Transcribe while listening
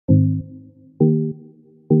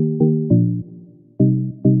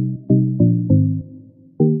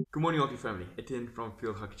morning, Hockey family. Etienne from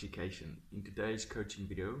Field Hockey Education. In today's coaching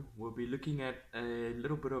video, we'll be looking at a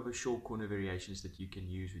little bit of a short corner variations that you can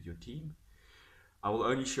use with your team. I will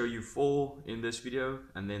only show you 4 in this video,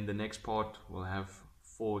 and then the next part will have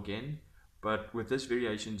 4 again. But with this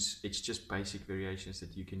variations, it's just basic variations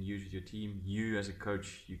that you can use with your team. You as a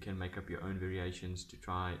coach, you can make up your own variations to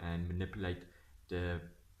try and manipulate the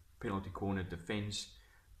penalty corner defense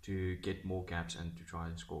to get more gaps and to try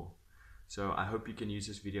and score. So I hope you can use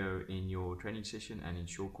this video in your training session and in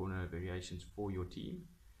short corner variations for your team.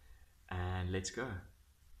 And let's go.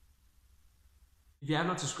 If you have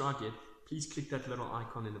not subscribed yet, please click that little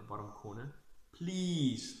icon in the bottom corner.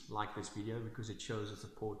 Please like this video because it shows the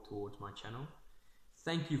support towards my channel.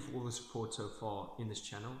 Thank you for all the support so far in this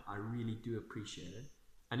channel. I really do appreciate it.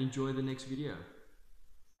 And enjoy the next video.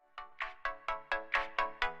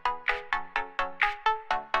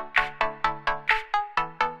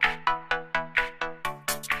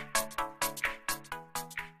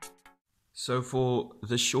 So for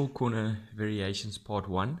the short corner variations part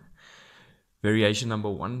 1, variation number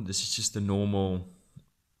 1, this is just a normal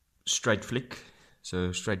straight flick,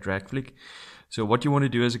 so straight drag flick. So what you want to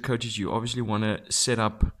do as a coach is you obviously want to set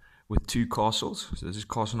up with 2 castles. So this is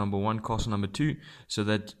castle number 1, castle number 2, so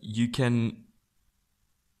that you can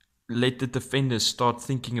let the defenders start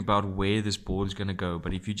thinking about where this ball is going to go.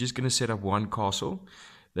 But if you're just going to set up 1 castle,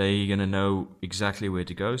 they're going to know exactly where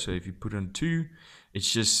to go. So if you put on 2,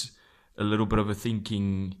 it's just a little bit of a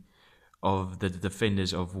thinking of the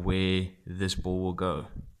defenders of where this ball will go.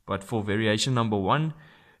 But for variation number 1,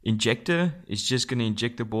 injector is just going to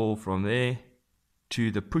inject the ball from there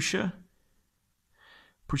to the pusher.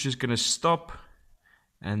 Pusher's going to stop,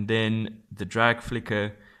 and then the drag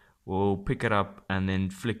flicker will pick it up and then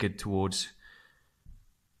flick it towards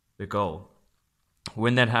the goal.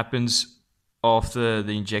 When that happens, after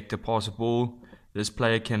the injector passes the ball, this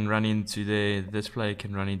player can run into there, this player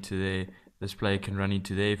can run into there, this player can run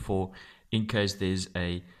into there for in case there's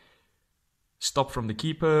a stop from the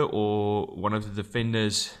keeper or one of the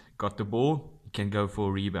defenders got the ball, you can go for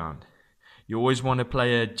a rebound. You always want a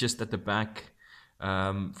player just at the back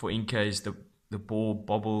for in case the ball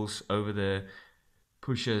bobbles over the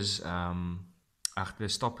pusher's, the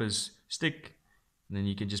stopper's stick, and then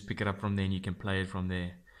you can just pick it up from there and you can play it from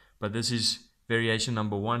there. But this is variation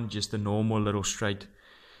number 1, just a normal little straight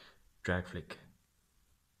drag flick.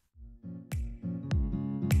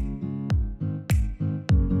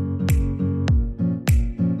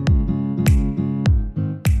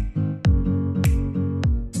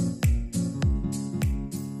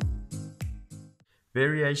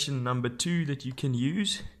 Variation number 2 that you can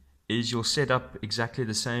use is your setup exactly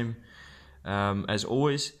the same as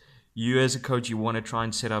always. You as a coach, you want to try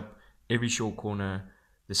and set up every short corner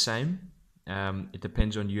the same. It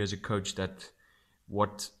depends on you as a coach that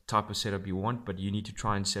what type of setup you want, but you need to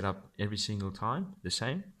try and set up every single time the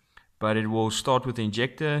same. But it will start with the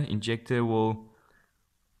injector. Injector will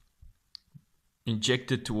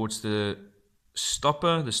inject it towards the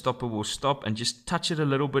stopper. The stopper will stop and just touch it a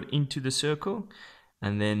little bit into the circle,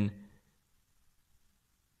 and then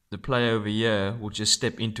the player over here will just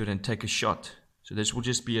step into it and take a shot. So this will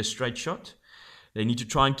just be a straight shot. They need to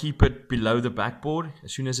try and keep it below the backboard.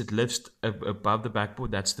 As soon as it lifts above the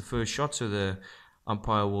backboard, that's the first shot. So the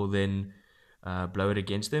umpire will then blow it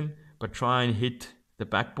against them. But try and hit the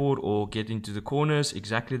backboard or get into the corners.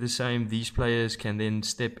 Exactly the same. These players can then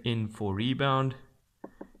step in for rebound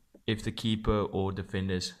if the keeper or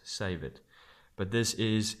defenders save it. But this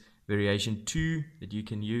is variation 2 that you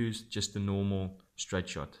can use, just a normal straight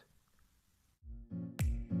shot.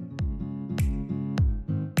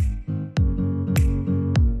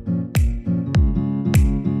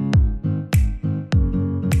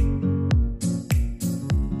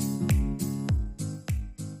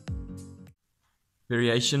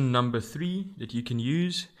 Variation number 3 that you can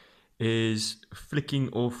use is flicking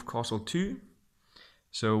off castle 2.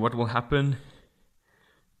 So what will happen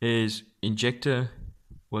is injector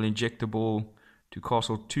will inject the ball to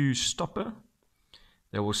castle 2 stopper.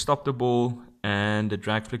 They will stop the ball and the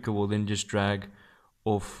drag flicker will then just drag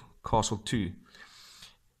off castle 2.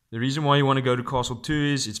 The reason why you want to go to castle 2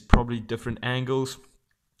 is it's probably different angles.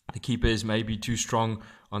 The keeper is maybe too strong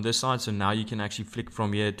on this side, so now you can actually flick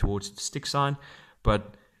from here towards the stick side.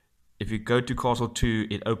 But if you go to castle 2,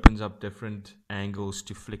 it opens up different angles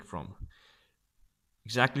to flick from.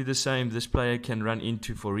 Exactly the same. This player can run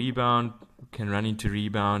into for rebound, can run into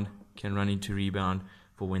rebound, can run into rebound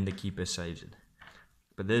for when the keeper saves it.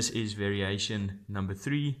 But this is variation number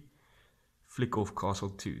 3, flick off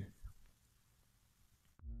castle 2.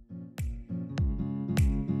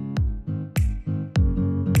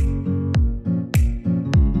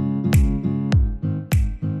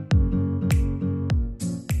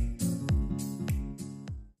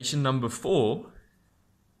 variation number 4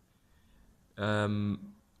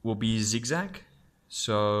 will be zigzag.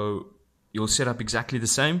 So you'll set up exactly the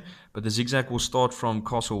same, but the zigzag will start from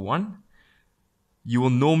castle 1. You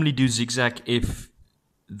will normally do zigzag if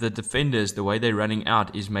the defenders, the way they're running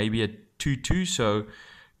out is maybe a 2-2, so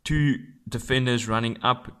 2 defenders running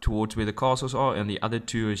up towards where the castles are, and the other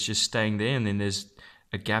 2 is just staying there, and then there's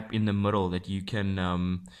a gap in the middle that you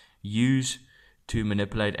can use to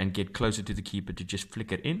manipulate and get closer to the keeper to just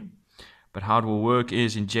flick it in. But how it will work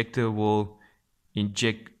is Injector will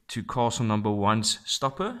inject to castle number 1's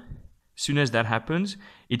stopper. As soon as that happens,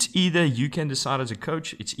 it's either, you can decide as a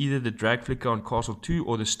coach, it's either the drag flicker on castle 2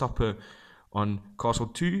 or the stopper on castle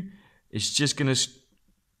 2. It's just going to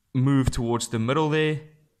move towards the middle there.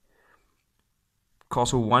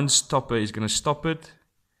 Castle 1's stopper is going to stop it,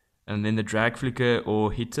 and then the drag flicker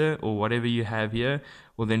or hitter or whatever you have here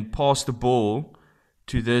will then pass the ball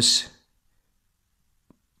to this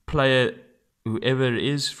player, whoever it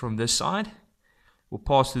is from this side. Will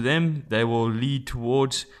pass to them, they will lead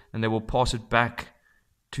towards, and they will pass it back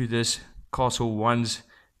to this castle 1's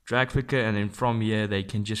drag flicker, and then from here they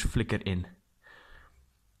can just flick it in.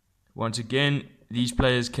 Once again, these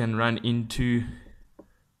players can run into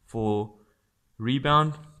for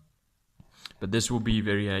rebound, but this will be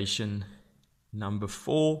variation number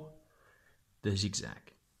 4, the zigzag.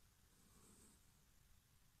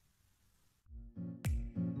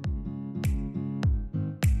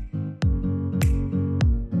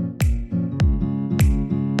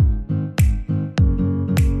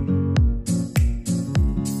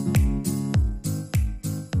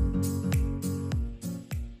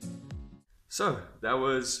 So that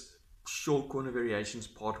was short corner variations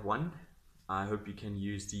part 1. I hope you can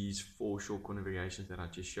use these 4 short corner variations that I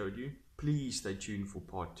just showed you. Please stay tuned for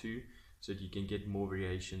part 2 so that you can get more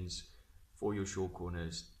variations for your short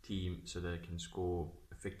corners team so that they can score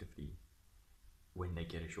effectively when they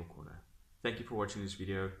get a short corner. Thank you for watching this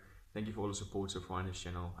video. Thank you for all the support so far on this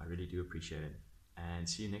channel. I really do appreciate it. And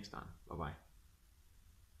see you next time. Bye bye.